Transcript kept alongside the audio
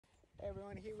Hey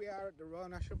everyone, here we are at the Royal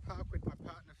National Park with my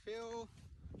partner Phil.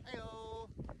 Heyo.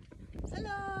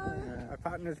 Hello. Our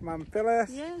partner's mum Phyllis.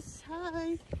 Yes,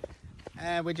 hi.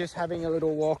 And we're just having a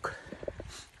little walk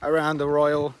around the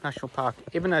Royal National Park.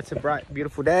 Even though it's a bright,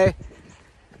 beautiful day,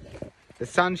 the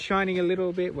sun's shining a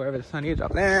little bit wherever the sun is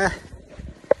up there.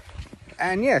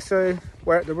 And yeah, so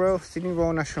we're at the Sydney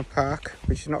Royal National Park,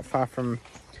 which is not far from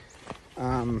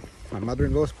my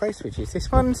mother-in-law's place, which is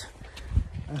this one's.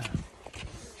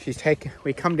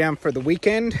 We come down for the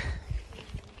weekend,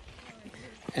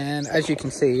 and as you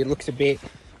can see, it looks a bit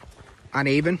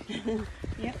uneven.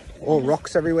 Yep. All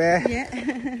rocks everywhere. Yeah.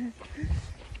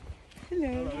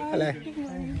 Hello. Hello. Good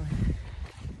morning.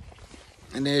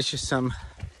 And there's just some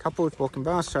couples walking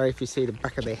by. Sorry if you see the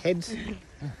back of their heads.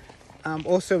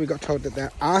 Also, we got told that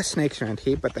there are snakes around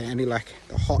here, but they only like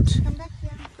the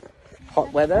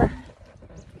hot weather.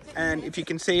 And if you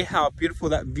can see how beautiful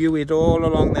that view is all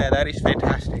along there, that is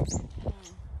fantastic.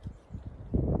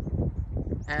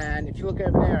 And if you look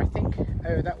over there, I think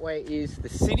over that way is the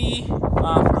city,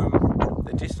 far from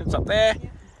the distance up there.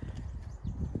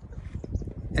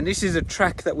 And this is a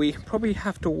track that we probably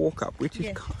have to walk up, which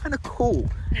is kind of cool.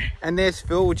 And there's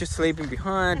Phil just leaving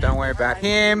behind, don't worry about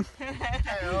him.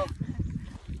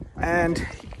 And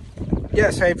yeah,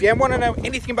 so if you want to know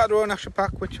anything about the Royal National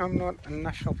Park, which I'm not a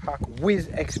National Park whiz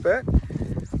expert,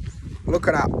 look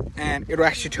it up and it'll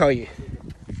actually tell you.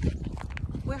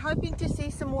 We're hoping to see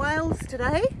some whales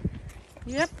today.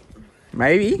 Yep.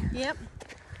 Maybe. Yep.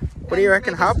 What do you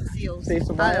reckon, Hub? Seals. See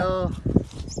some whales?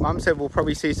 Mum said we'll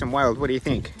probably see some whales. What do you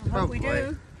think? I hope we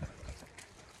do.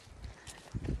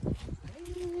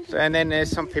 So, and then there's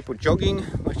some people jogging,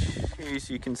 which as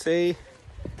you can see.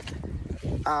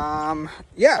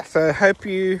 Yeah, so hope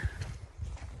you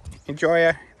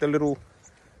enjoy the little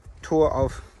tour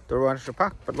of the Royal National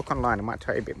Park, but look online, it might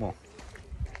tell you a bit more.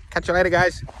 Catch you later,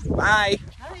 guys. Bye.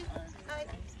 Bye.